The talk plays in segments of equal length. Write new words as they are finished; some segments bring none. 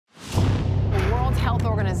Health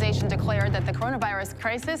Organization declared that the coronavirus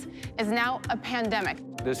crisis is now a pandemic.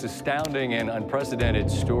 This astounding and unprecedented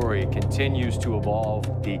story continues to evolve.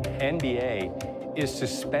 The NBA is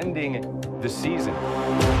suspending the season.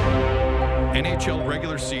 NHL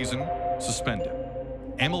regular season suspended.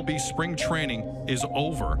 MLB spring training is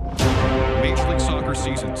over. Major League Soccer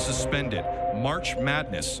season suspended. March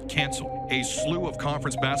Madness canceled. A slew of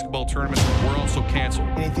conference basketball tournaments were also canceled.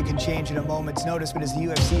 Anything can change at a moment's notice, but as the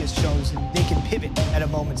UFC has chosen, they can pivot at a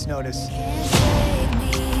moment's notice.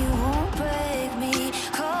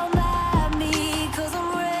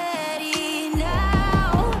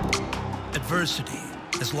 Adversity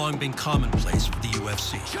has long been commonplace for the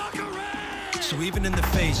UFC. So even in the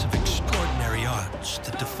face of extraordinary odds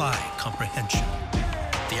that defy comprehension,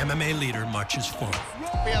 the MMA leader marches forward.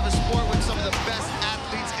 We have a sport with some of the best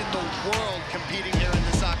athletes in the world competing here in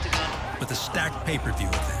this octagon. With a stacked pay-per-view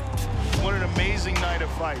event. What an amazing night of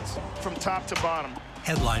fights, from top to bottom.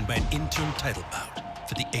 Headlined by an interim title bout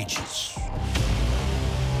for the ages.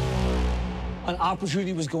 An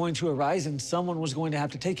opportunity was going to arise, and someone was going to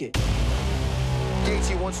have to take it.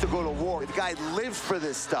 Gaethje wants to go to war. The guy lives for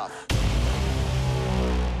this stuff.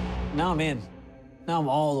 Now I'm in. Now I'm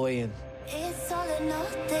all the way in. It's all or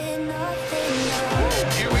nothing,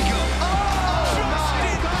 nothing. Here we go.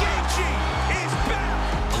 Justin Gaethje is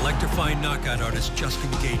back! Electrifying knockout artist Justin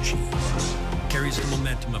Gaethje carries the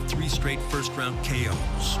momentum of 3 straight first-round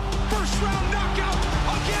KOs. First-round knockout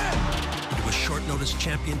again! Into a short-notice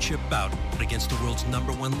championship bout against the world's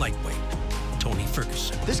 #1 lightweight, Tony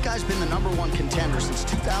Ferguson. This guy's been the #1 contender since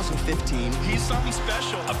 2015. He's something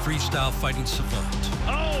special. A freestyle fighting savant.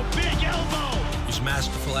 Oh, big elbow! Whose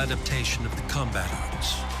masterful adaptation of the combat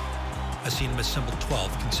arts has seen him assemble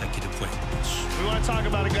 12 consecutive wins. We want to talk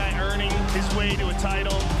about a guy earning his way to a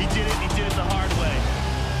title. He did it the hard way.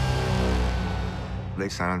 They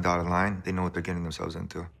sign on dotted line, they know what they're getting themselves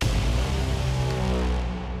into.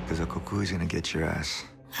 Because a cuckoo is gonna get your ass.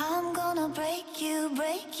 I'm gonna break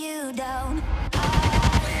you down.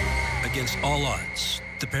 Against all odds,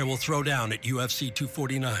 the pair will throw down at UFC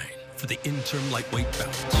 249 for the interim lightweight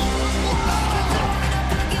belts.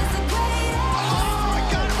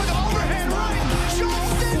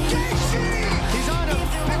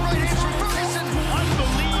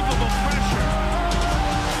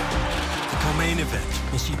 Main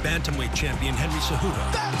event will see bantamweight champion Henry Cejudo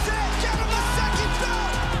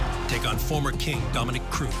take on former king Dominic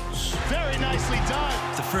Cruz. Very nicely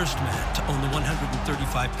done. The first man to own the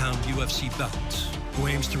 135-pound UFC belt, who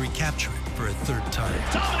aims to recapture it for a 3rd time.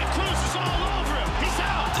 Dominic Cruz is all over him. He's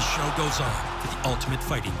out. The show goes on for the Ultimate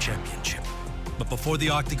Fighting Championship. But before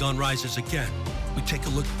the octagon rises again, we take a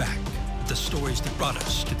look back at the stories that brought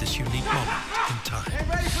us to this unique moment in time.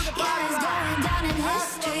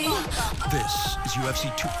 This is UFC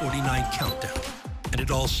 249 Countdown, and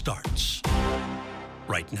it all starts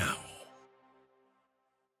right now.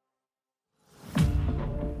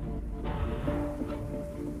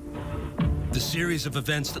 The series of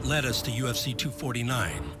events that led us to UFC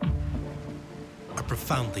 249 are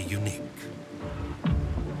profoundly unique.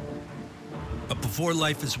 But before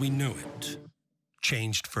life as we knew it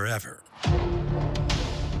changed forever,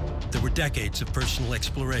 there were decades of personal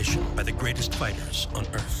exploration by the greatest fighters on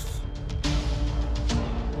Earth.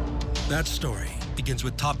 That story begins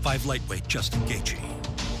with top 5 lightweight Justin Gaethje,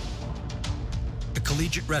 a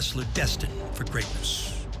collegiate wrestler destined for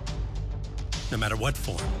greatness, no matter what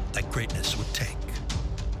form that greatness would take.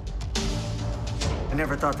 I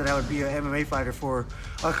never thought that I would be an MMA fighter for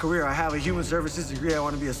a career. I have a human services degree. I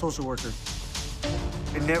want to be a social worker.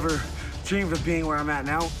 I never dreamed of being where I'm at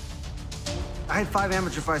now. I had 5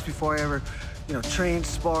 amateur fights before I ever, trained,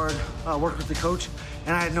 sparred, worked with the coach,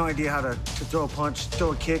 and I had no idea how to throw a punch,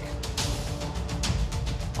 throw a kick.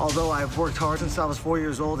 Although I've worked hard since I was 4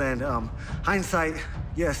 years old, and hindsight,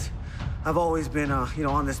 yes, I've always been,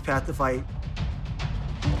 on this path to fight.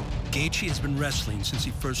 Gaethje has been wrestling since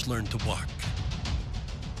he first learned to walk,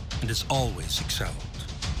 and has always excelled.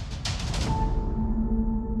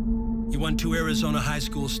 He won 2 Arizona High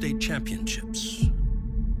School state championships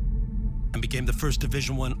and became the first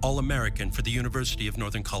Division I All-American for the University of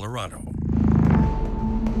Northern Colorado.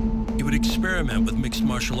 He would experiment with mixed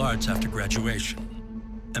martial arts after graduation,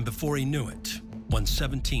 and before he knew it, won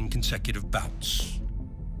 17 consecutive bouts,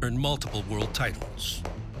 earned multiple world titles,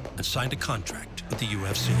 and signed a contract with the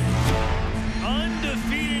UFC.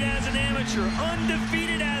 Undefeated as an amateur,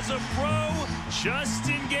 undefeated as a pro,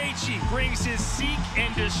 Justin Gaethje brings his seek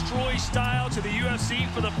and destroy style to the UFC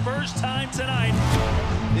for the first time tonight.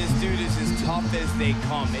 This dude is as tough as they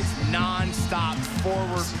come. It's non-stop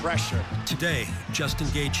forward pressure. Today, Justin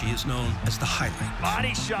Gaethje is known as the highlight.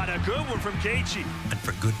 Body shot, a good one from Gaethje. And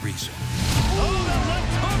for good reason. Oh, the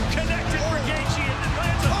left hook connected for Gaethje, and then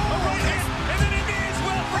lands a right hand, and then a knee as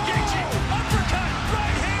well for Gaethje. Uppercut,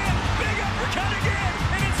 right hand, big uppercut again,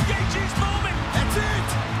 and it's Gaethje's moment. That's it.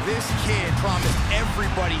 This kid promised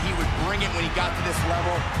everybody he would bring it when he got to this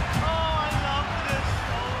level. Oh, I love this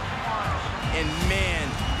so much. And man,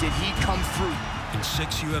 did he come through. In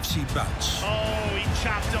 6 UFC bouts. Oh, he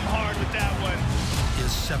chopped him hard with that one. He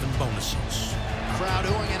has 7 bonuses. Crowd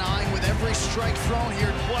oohing and eyeing with every strike thrown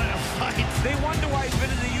here. What a fight. They wonder why he's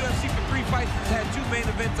been in the UFC for 3 fights and had 2 main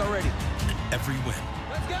events already. And every win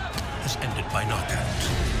has ended by knockout.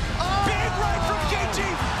 Oh! Big right from Gaethje,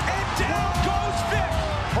 and down goes Vic.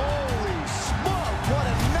 Holy smoke, what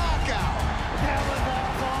a knockout.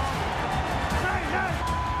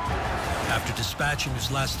 After dispatching his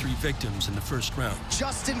last 3 victims in the first round.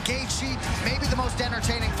 Justin Gaethje, maybe the most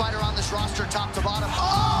entertaining fighter on this roster, top to bottom.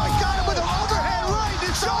 Oh, he got him with an overhead right.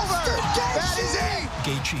 It's over. That is it.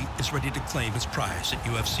 Gaethje is ready to claim his prize at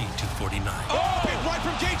UFC 249. Oh, big right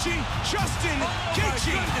from Gaethje. Justin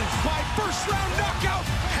Gaethje by first round knockout.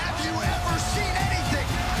 Have you ever seen anything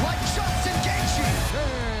like Justin Gaethje?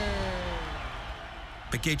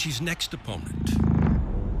 But Gaethje's next opponent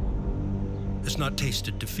has not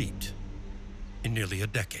tasted defeat in nearly a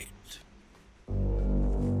decade.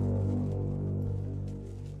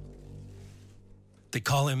 They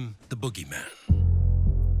call him the Boogeyman.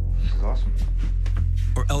 This is awesome.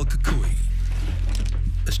 Or El Cucuy,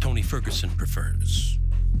 as Tony Ferguson prefers.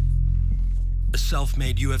 A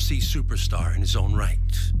self-made UFC superstar in his own right,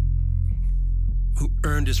 who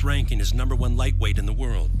earned his ranking as #1 lightweight in the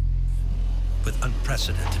world with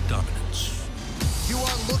unprecedented dominance. You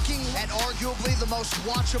are looking at arguably the most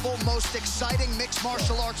watchable, most exciting mixed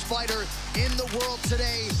martial arts fighter in the world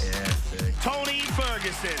today. Yeah, Tony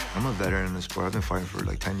Ferguson. I'm a veteran in this sport. I've been fighting for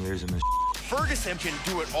like 10 years in this. Ferguson can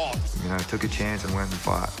do it all. You know, I took a chance and went and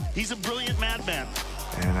fought. He's a brilliant madman.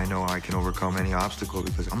 And I know I can overcome any obstacle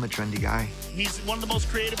because I'm a trendy guy. He's one of the most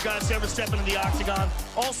creative guys to ever step into the octagon.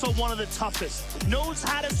 Also one of the toughest. Knows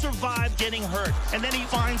how to survive getting hurt. And then he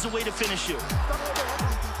finds a way to finish you.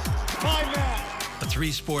 A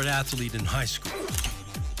 3-sport athlete in high school.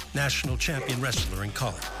 National champion wrestler in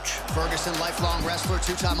college. Ferguson, lifelong wrestler,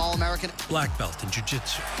 2-time All-American. Black belt in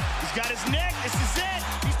jiu-jitsu. He's got his neck. This is it.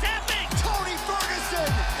 He's tapping. Tony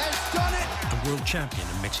Ferguson has done it. A world champion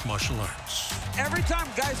in mixed martial arts. Every time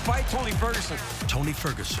guys fight Tony Ferguson. Tony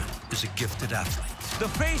Ferguson is a gifted athlete. The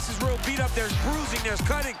face is real beat up. There's bruising, there's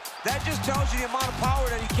cutting. That just tells you the amount of power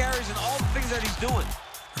that he carries and all the things that he's doing.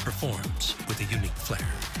 He performs with a unique flair.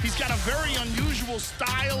 He's got a very unusual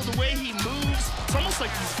style, the way he moves. It's almost like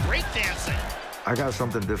he's breakdancing. I got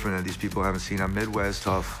something different that these people haven't seen. I'm Midwest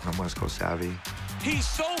tough, and I'm West Coast savvy. He's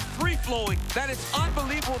so free-flowing that it's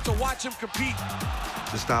unbelievable to watch him compete.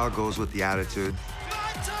 The style goes with the attitude.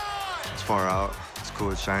 It's far out, it's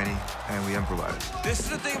cool, it's shiny, and we improvise. This is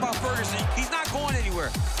the thing about Ferguson. He's not going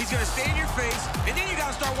anywhere. He's going to stay in your face, and then you got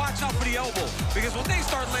to start watching out for the elbow. Because when they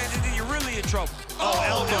start landing, then you're really in trouble. Oh,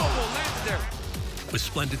 elbow landed there. With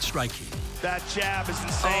splendid striking. That jab is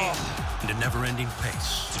insane. And a never-ending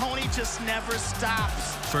pace. Tony just never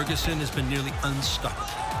stops. Ferguson has been nearly unstoppable,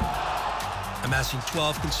 amassing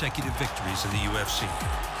 12 consecutive victories in the UFC.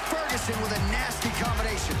 Ferguson with a nasty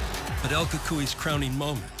combination. But El Cucuy's crowning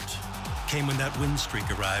moment came when that win streak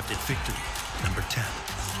arrived at victory number 10.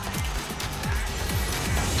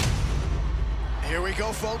 Here we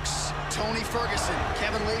go, folks. Tony Ferguson,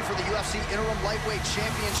 Kevin Lee for the UFC Interim Lightweight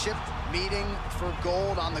Championship, meeting for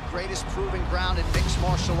gold on the greatest proving ground in mixed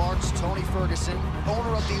martial arts. Tony Ferguson,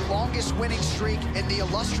 owner of the longest winning streak in the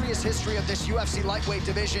illustrious history of this UFC lightweight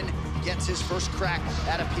division, gets his first crack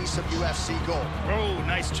at a piece of UFC gold. Oh,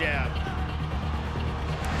 nice jab.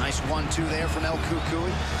 Nice 1-2 there from El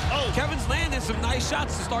Cucuy. Oh, Kevin's landing some nice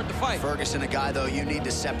shots to start the fight. Ferguson, a guy, though, you need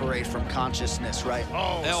to separate from consciousness, right?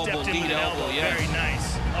 Oh, elbow, stepped in with an elbow. Yeah. Very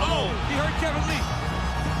nice. Oh, he hurt Kevin Lee.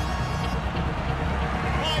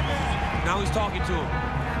 Now he's talking to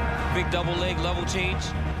him. Big double leg level change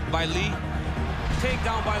by Lee.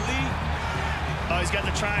 Takedown by Lee. Oh, he's got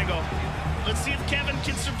the triangle. Let's see if Kevin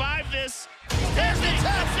can survive this. There's the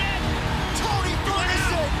tap. That's it. Tony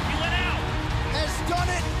Ferguson. He went out. Has done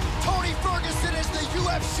it. Tony Ferguson is the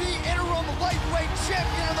UFC Interim Lightweight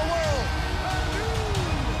Champion of the world.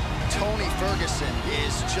 Tony Ferguson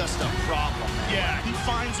is just a problem. Yeah, he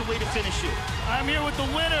finds a way to finish you. I'm here with the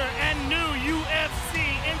winner and new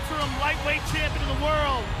UFC interim lightweight champion of the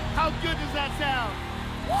world. How good does that sound?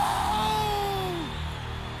 Whoa!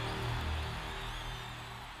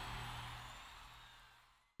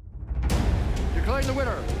 Declaring the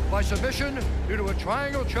winner by submission due to a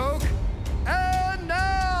triangle choke. And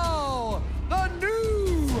now, the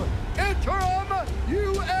new interim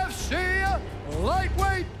UFC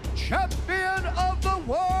lightweight champion of the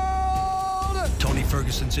world! Tony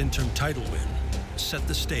Ferguson's interim title win set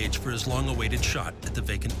the stage for his long-awaited shot at the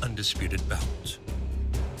vacant undisputed belt.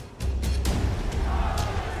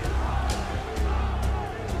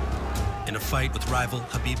 In a fight with rival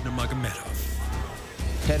Khabib Nurmagomedov.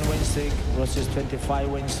 10-win streak versus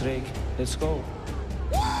 25-win streak. Let's go.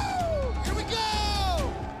 Woo! Here we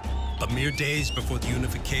go! But mere days before the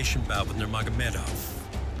unification bout with Nurmagomedov,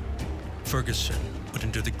 Ferguson would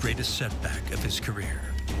endure the greatest setback of his career.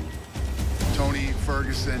 Tony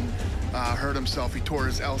Ferguson hurt himself. He tore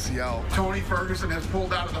his LCL. Tony Ferguson has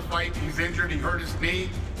pulled out of the fight. He's injured. He hurt his knee.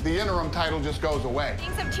 The interim title just goes away.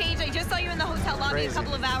 Things have changed. I just saw you in the hotel lobby a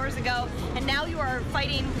couple of hours ago, and now you are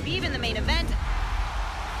fighting Khabib in the main event.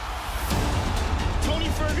 Tony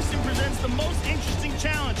Ferguson presents the most interesting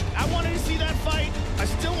challenge. I wanted to see that fight. I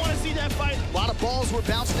still want to see that fight. A lot of balls were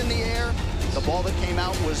bounced in the air. The ball that came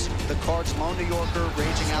out was the Card's lone New Yorker,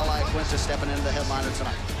 raging ally Quinta, stepping into the headliner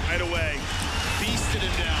tonight. Right away, beasted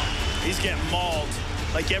him down. He's getting mauled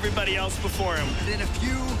like everybody else before him. And in a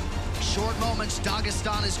few short moments,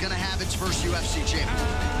 Dagestan is going to have its first UFC champion.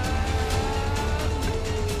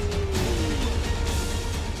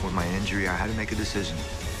 With my injury, I had to make a decision.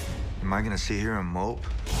 Am I gonna sit here and mope,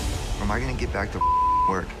 or am I gonna get back to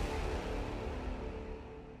work?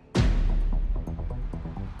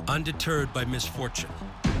 Undeterred by misfortune,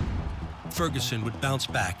 Ferguson would bounce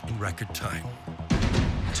back in record time.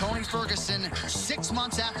 Tony Ferguson, 6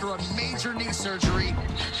 months after a major knee surgery,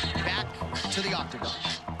 back to the octagon.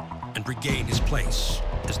 And regain his place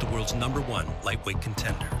as the world's #1 lightweight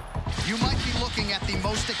contender. You might be looking at the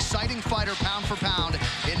most exciting fighter pound for pound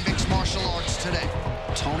in mixed martial arts today.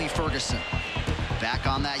 Tony Ferguson, back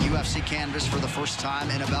on that UFC canvas for the first time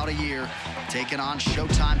in about a year, taking on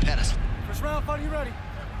Showtime Pettis. First round, fight, are you ready?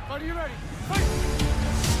 Fight, are you ready? Fight!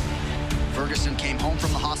 Ferguson came home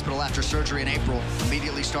from the hospital after surgery in April,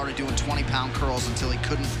 immediately started doing 20-pound curls until he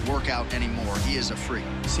couldn't work out anymore. He is a freak.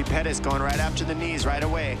 See Pettis going right after the knees right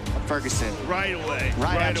away. Ferguson. Right away.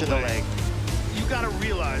 Right after the leg. You got to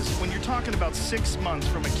realize, when you're talking about 6 months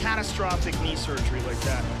from a catastrophic knee surgery like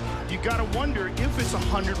that, you got to wonder if it's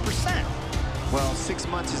 100%. Well, 6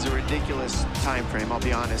 months is a ridiculous time frame, I'll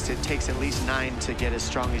be honest. It takes at least 9 to get as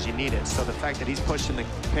strong as you need it. So the fact that he's pushing the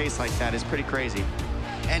pace like that is pretty crazy.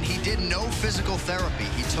 And he did no physical therapy.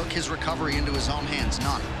 He took his recovery into his own hands,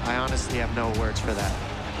 none. I honestly have no words for that.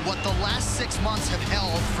 What the last 6 months have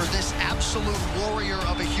held for this absolute warrior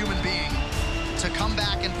of a human being to come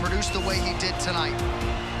back and produce the way he did tonight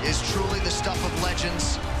is truly the stuff of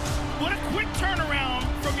legends. What a quick turnaround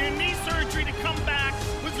from your knee surgery to come back.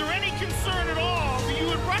 Was there any concern at all that you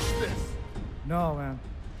would rush this? No, man.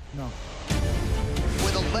 No.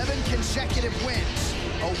 With 11 consecutive wins,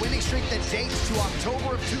 a winning streak that dates to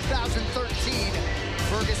October of 2013,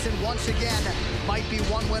 Ferguson once again might be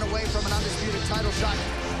 1 win away from an undisputed title shot.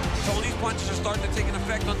 Tony's punches are starting to take an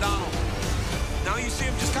effect on Donald. Now you see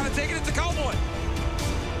him just kind of taking it to Cowboy.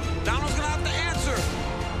 Donald's going to have to answer.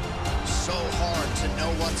 So hard to know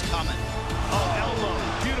what's coming. Oh, elbow.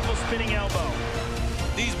 Beautiful spinning elbow.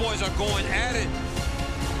 These boys are going at it.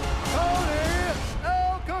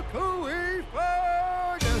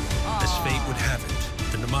 As fate would have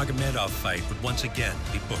it, the Nurmagomedov fight would once again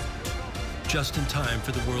be booked, just in time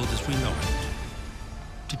for the world as we know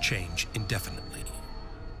it to change indefinitely.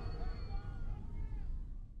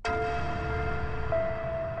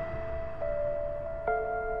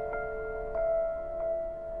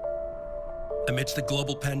 Amidst the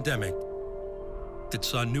global pandemic that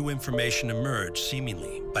saw new information emerge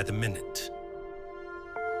seemingly by the minute,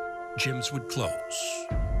 gyms would close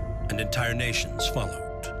and entire nations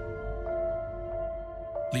followed,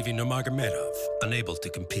 leaving Nurmagomedov unable to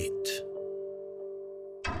compete.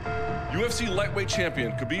 UFC lightweight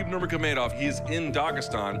champion Khabib Nurmagomedov, he is in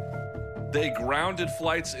Dagestan. They grounded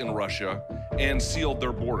flights in Russia and sealed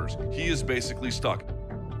their borders. He is basically stuck.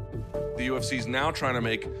 The UFC is now trying to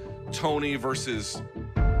make Tony versus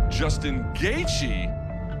Justin Gaethje.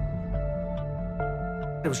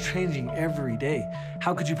 It was changing every day.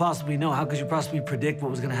 How could you possibly know? How could you possibly predict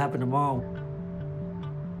what was going to happen tomorrow?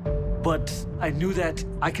 But I knew that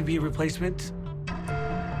I could be a replacement.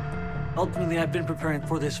 Ultimately, I've been preparing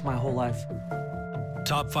for this my whole life.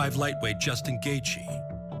 Top 5 lightweight Justin Gaethje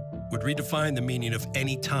would redefine the meaning of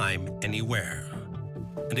any time, anywhere.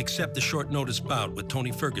 and accept the short notice bout with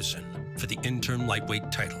Tony Ferguson for the interim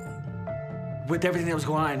lightweight title. With everything that was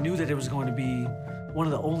going on, I knew that it was going to be one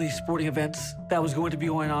of the only sporting events that was going to be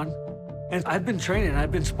going on. And I've been training,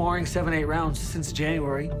 I've been sparring 7-8 rounds since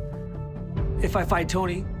January. If I fight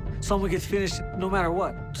Tony, someone gets finished no matter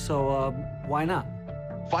what. So why not?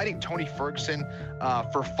 Fighting Tony Ferguson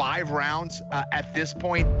for 5 rounds at this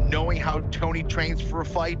point, knowing how Tony trains for a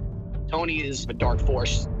fight. Tony is a dark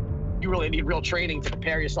force. You really need real training to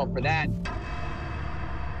prepare yourself for that.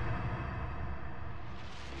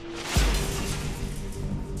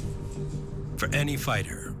 For any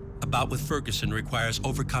fighter, a bout with Ferguson requires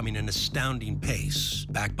overcoming an astounding pace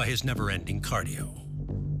backed by his never-ending cardio.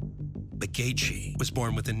 But Gaethje was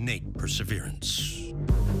born with innate perseverance.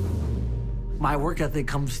 My work ethic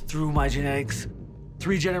comes through my genetics.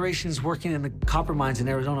 3 generations working in the copper mines in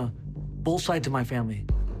Arizona, both sides of my family.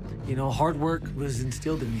 You know, hard work was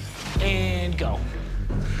instilled in me. And go.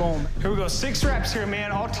 Boom. Here we go. 6 reps here,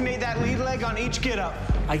 man. Alternate that lead leg on each get up.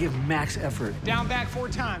 I give max effort. Down, back 4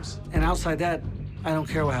 times. And outside that, I don't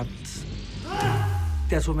care what happens.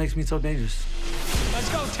 That's what makes me so dangerous.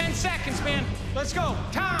 Let's go. 10 seconds, man. Let's go.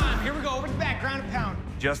 Time. Here we go. Over the back. Ground and pound.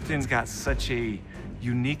 Justin's got such a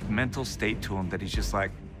unique mental state to him that he's just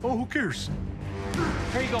like, oh, who cares?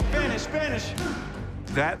 Here you go. Finish. Finish.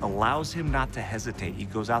 That allows him not to hesitate. He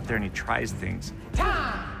goes out there and he tries things.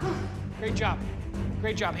 Time. Great job.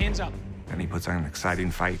 Great job. Hands up. And he puts on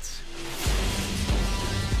exciting fights.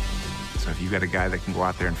 So if you got a guy that can go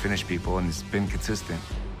out there and finish people and has been consistent,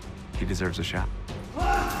 he deserves a shot.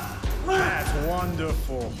 That's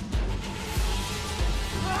wonderful.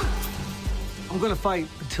 I'm gonna fight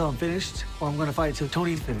until I'm finished, or I'm gonna fight until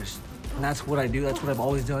Tony's finished. And that's what I do. That's what I've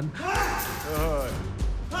always done. Good.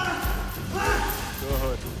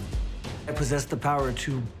 Good. I possess the power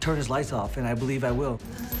to turn his lights off, and I believe I will.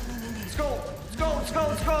 Let's go. Let's go. Let's go.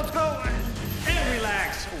 Let's go. Let's go. And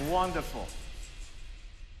relax. Wonderful.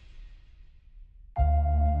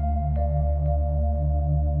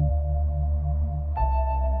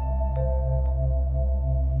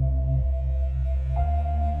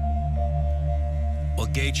 While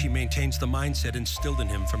Gaethje maintains the mindset instilled in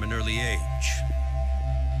him from an early age.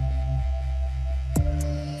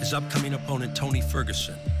 His upcoming opponent, Tony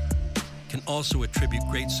Ferguson, can also attribute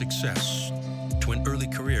great success to an early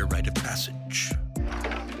career rite of passage.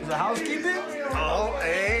 Is it housekeeping? Oh,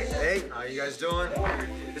 hey, how you guys doing?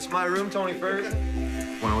 It's my room, Tony Ferguson.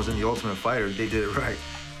 When I was in The Ultimate Fighter, they did it right.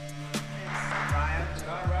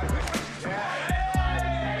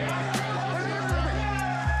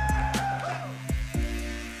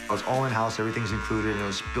 I was all in-house, everything's included, and it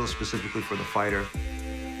was built specifically for the fighter.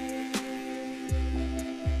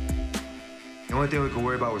 The only thing we could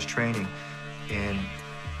worry about was training, and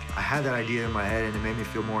I had that idea in my head, and it made me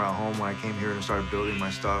feel more at home when I came here and started building my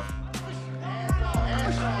stuff.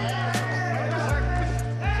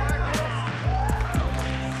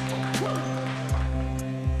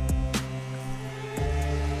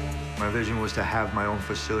 My vision was to have my own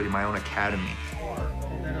facility, my own academy.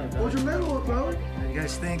 What's your medal, bro? You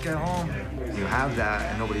guys think at home, you have that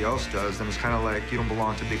and nobody else does, then it's kind of like you don't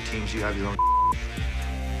belong to big teams, you have your own.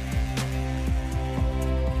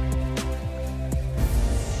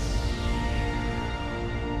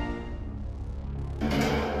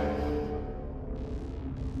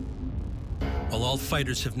 While all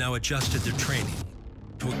fighters have now adjusted their training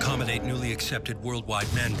to accommodate newly accepted worldwide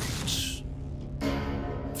mandates,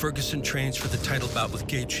 Ferguson trains for the title bout with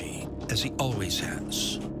Gaethje, as he always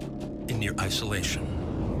has, in near isolation.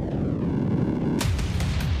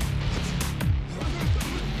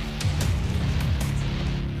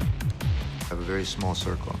 I have a very small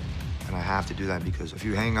circle, and I have to do that because if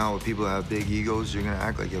you hang out with people that have big egos, you're gonna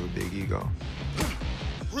act like you have a big ego.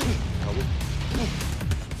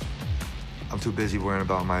 I'm too busy worrying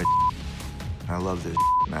about my I love this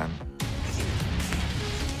man.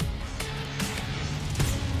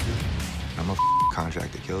 I'm a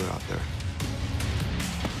contracted killer out there.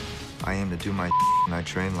 I aim to do my and I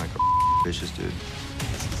train like a vicious dude.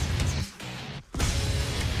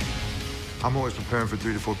 I'm always preparing for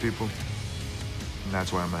 3 to 4 people, and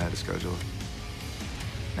that's why I'm ahead of schedule.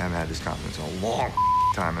 I haven't had this confidence in a long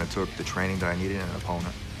time, and it took the training that I needed in an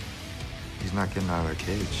opponent. He's not getting out of that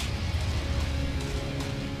cage.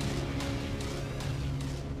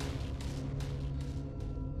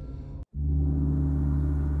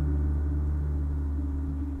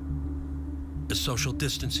 The social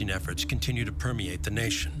distancing efforts continue to permeate the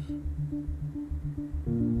nation.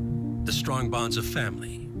 The strong bonds of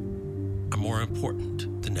family are more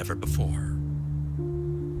important than ever before.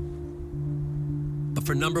 But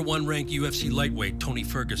for #1 ranked UFC lightweight Tony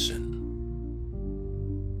Ferguson,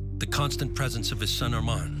 constant presence of his son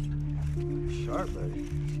Armand, Sharp, buddy.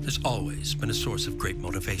 has always been a source of great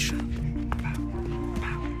motivation.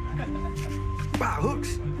 Wow,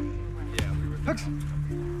 hooks. Hooks.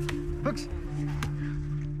 Hooks.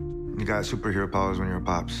 You got superhero powers when you're a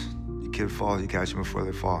pops. Your kid falls, you catch them before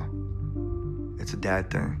they fall. It's a dad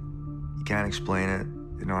thing. You can't explain it.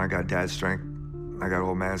 You know, I got dad strength. I got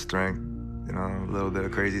old man strength. You know, a little bit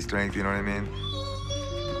of crazy strength, you know what I mean?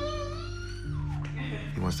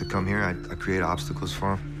 He wants to come here, I create obstacles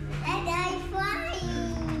for him.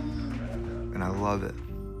 And I love it.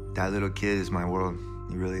 That little kid is my world.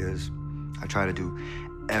 He really is. I try to do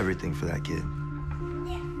everything for that kid.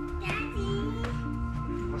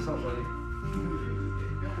 What's up, buddy?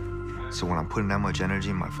 So when I'm putting that much energy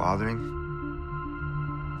in my fathering,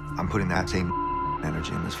 I'm putting that same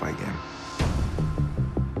energy in this fight game.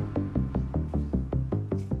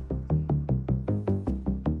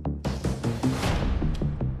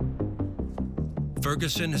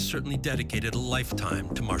 Ferguson has certainly dedicated a lifetime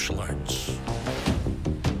to martial arts.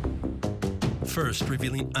 First,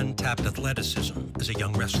 revealing untapped athleticism as a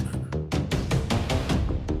young wrestler,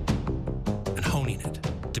 and honing it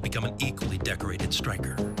to become an equally decorated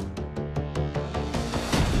striker.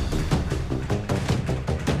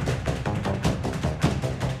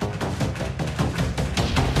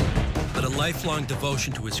 But a lifelong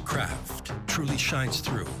devotion to his craft truly shines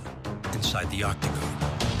through inside the octagon,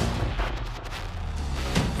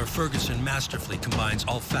 where Ferguson masterfully combines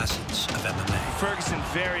all facets of MMA. Ferguson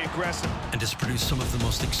very aggressive. And has produced some of the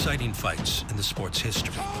most exciting fights in the sport's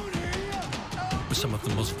history, with some of the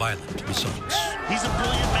most violent results. He's a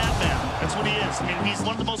brilliant madman. That's what he is. And he's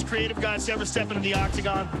one of the most creative guys to ever step into the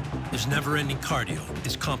octagon. His never-ending cardio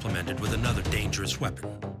is complemented with another dangerous weapon: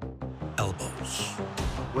 elbows.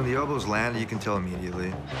 When the elbows land, you can tell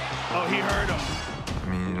immediately. Oh, he heard him. I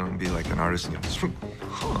mean, you don't be like an artist and just,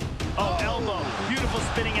 huh. Oh, elbow. Beautiful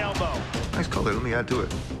spinning elbow. Nice color, let me add to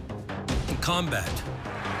it. In combat,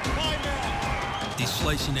 these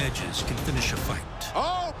slicing edges can finish a fight.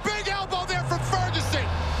 Oh, big elbow there from Ferguson.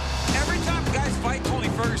 Every time guys fight Tony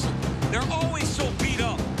Ferguson, they're always so beat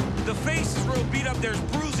up. The face is real beat up. There's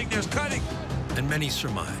bruising, there's cutting. And many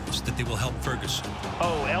surmise that they will help Ferguson.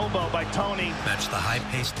 Oh, elbow by Tony. Match the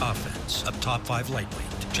high-paced offense of top 5 lightweight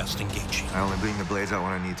Justin Gaethje. I only bring the blades out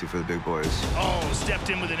when I need to for the big boys. Oh, stepped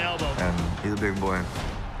in with an elbow. And he's a big boy.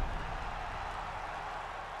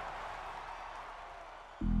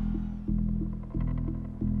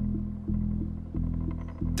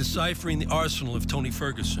 Deciphering the arsenal of Tony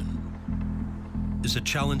Ferguson is a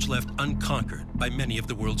challenge left unconquered by many of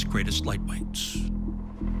the world's greatest lightweights.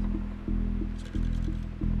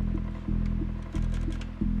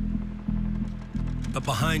 But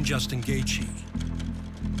behind Justin Gaethje,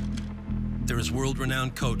 there is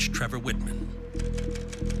world-renowned coach Trevor Wittman,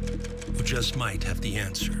 who just might have the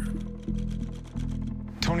answer.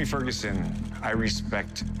 Tony Ferguson, I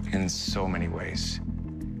respect in so many ways.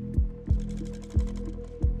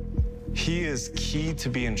 He is key to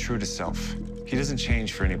being true to self. He doesn't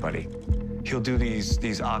change for anybody. He'll do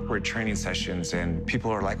these awkward training sessions and people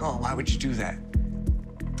are like, oh, why would you do that?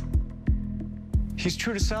 He's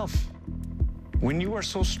true to self. When you are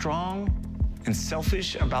so strong and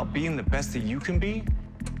selfish about being the best that you can be,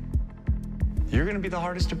 you're gonna be the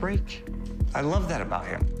hardest to break. I love that about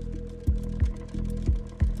him.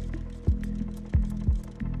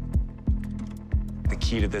 The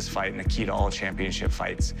key to this fight and the key to all championship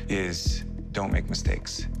fights is don't make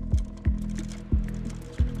mistakes.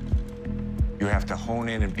 You have to hone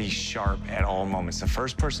in and be sharp at all moments. The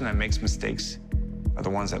first person that makes mistakes are the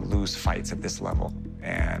ones that lose fights at this level.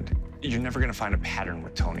 And you're never gonna find a pattern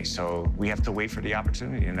with Tony, so we have to wait for the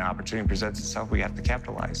opportunity, and the opportunity presents itself, we have to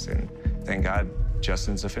capitalize, and thank God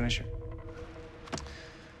Justin's a finisher.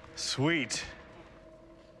 Sweet.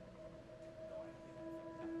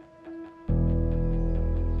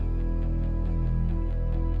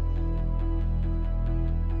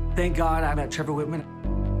 Thank God I met Trevor Wittman.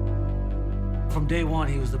 From day one,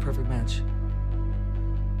 he was the perfect match.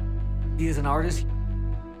 He is an artist,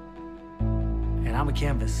 and I'm a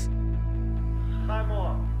canvas.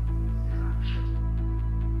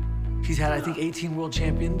 He's had, I think, 18 world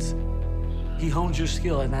champions. He hones your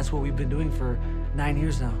skill, and that's what we've been doing for 9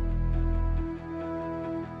 years now.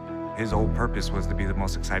 His whole purpose was to be the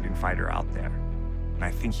most exciting fighter out there. And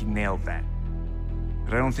I think he nailed that.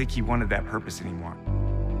 But I don't think he wanted that purpose anymore.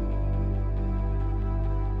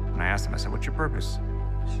 And I asked him, I said, what's your purpose?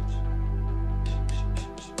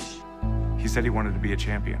 He said he wanted to be a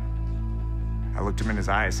champion. I looked him in his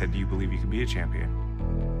eye, I said, do you believe you can be a champion?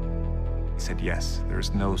 He said, yes,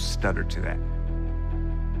 there's no stutter to that.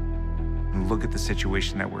 And look at the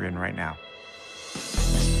situation that we're in right now.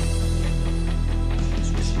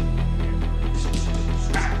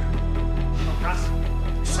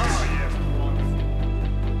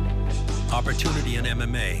 Opportunity in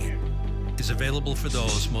MMA is available for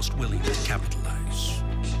those most willing to capitalize.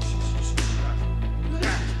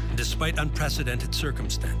 Despite unprecedented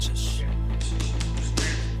circumstances,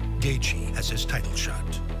 Gaethje has his title shot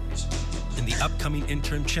in the upcoming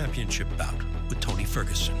interim championship bout with Tony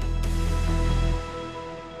Ferguson.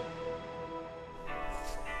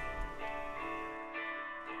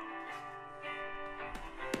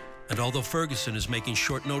 And although Ferguson is making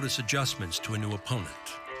short notice adjustments to a new opponent,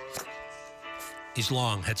 he's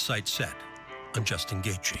long had sights set on Justin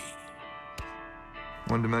Gaethje.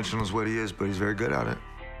 One-dimensional is what he is, but he's very good at it.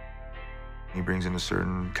 He brings in a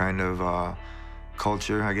certain kind of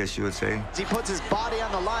culture, I guess you would say. He puts his body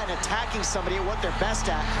on the line, attacking somebody at what they're best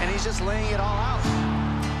at, and he's just laying it all out.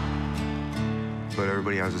 But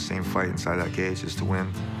everybody has the same fight inside that cage, is to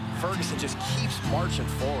win. Ferguson just keeps marching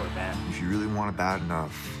forward, man. If you really want it bad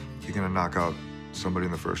enough, you're gonna knock out somebody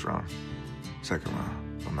in the first round, second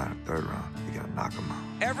round, no matter, third round, you're gonna knock them out.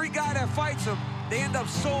 Every guy that fights him, they end up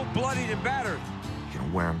so bloodied and battered. You're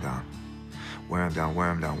gonna wear them down. Wear them down, wear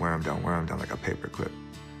them down, wear them down, wear them down like a paper clip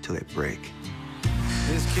till they break.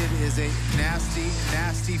 This kid is a nasty,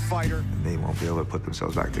 nasty fighter. And they won't be able to put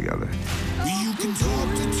themselves back together. You can talk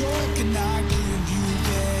the talk and I give you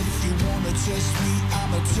that. If you wanna test me,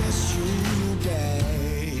 I'ma test you back.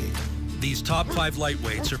 These top 5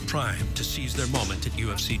 lightweights are primed to seize their moment at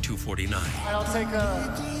UFC 249. I'll take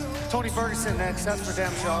Tony Ferguson next. That's for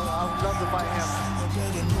damn sure. I would love to fight him.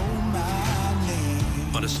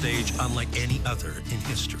 On a stage unlike any other in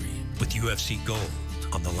history, with UFC gold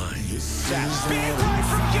on the line. Speed right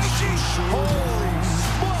from Gaethje. Holy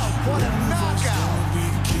smoke, what a knockout.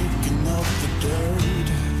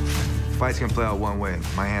 Fight's gonna play out one way.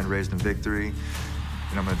 My hand raised in victory,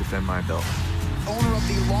 and I'm gonna defend my belt. Owner of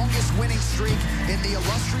the longest winning streak in the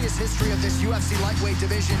illustrious history of this UFC lightweight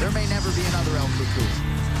division, there may never be another El Cucu.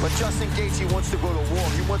 But Justin Gaethje wants to go to war.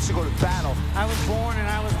 He wants to go to battle. I was born and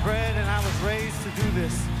I was bred and I was raised to do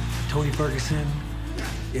this. Tony Ferguson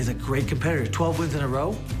is a great competitor. 12 wins in a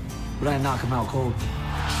row, but I knock him out cold.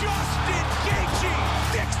 Justin Gaethje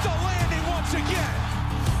fixed the landing once again.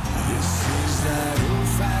 This is that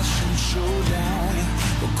old-fashioned showdown.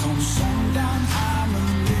 But come sundown, I'ma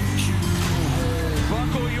make you hurt.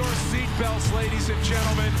 Buckle your seatbelts, ladies and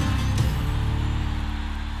gentlemen.